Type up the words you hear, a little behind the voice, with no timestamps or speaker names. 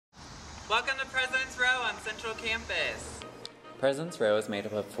Welcome to Presidents Row on Central Campus. Presidents Row is made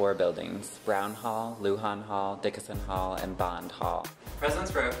up of 4 buildings: Brown Hall, Lujan Hall, Dickinson Hall, and Bond Hall.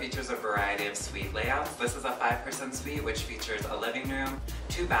 Presidents Row features a variety of suite layouts. This is a 5-person suite which features a living room,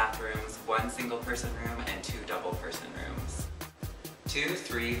 2 bathrooms, 1 single-person room, and 2 double-person rooms. 2,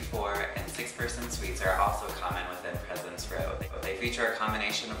 3, 4, and 6-person suites are also common within Presidents Row. They feature a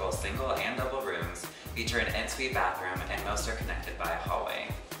combination of both single and double rooms, feature an en-suite bathroom, and most are connected by a hallway.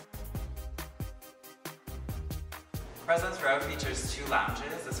 Presidents Row features 2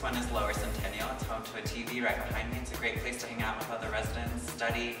 lounges. This one is Lower Centennial. It's home to a TV right behind me. It's a great place to hang out with other residents,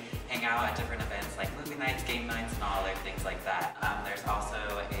 study, hang out at different events like movie nights, game nights, and all other things like that. There's also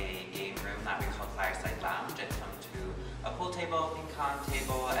a game room that we call Fireside Lounge. It's home to a pool table, ping pong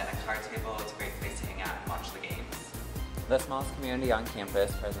table, and a card table. It's a great place to hang out and watch the games. The smallest community on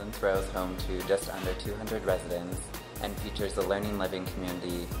campus, Presidents Row is home to just under 200 residents and features the Learning Living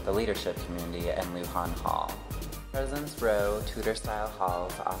community, the Leadership community, and Lujan Hall. Presidents Row Tudor-style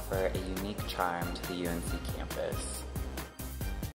halls offer a unique charm to the UNC campus.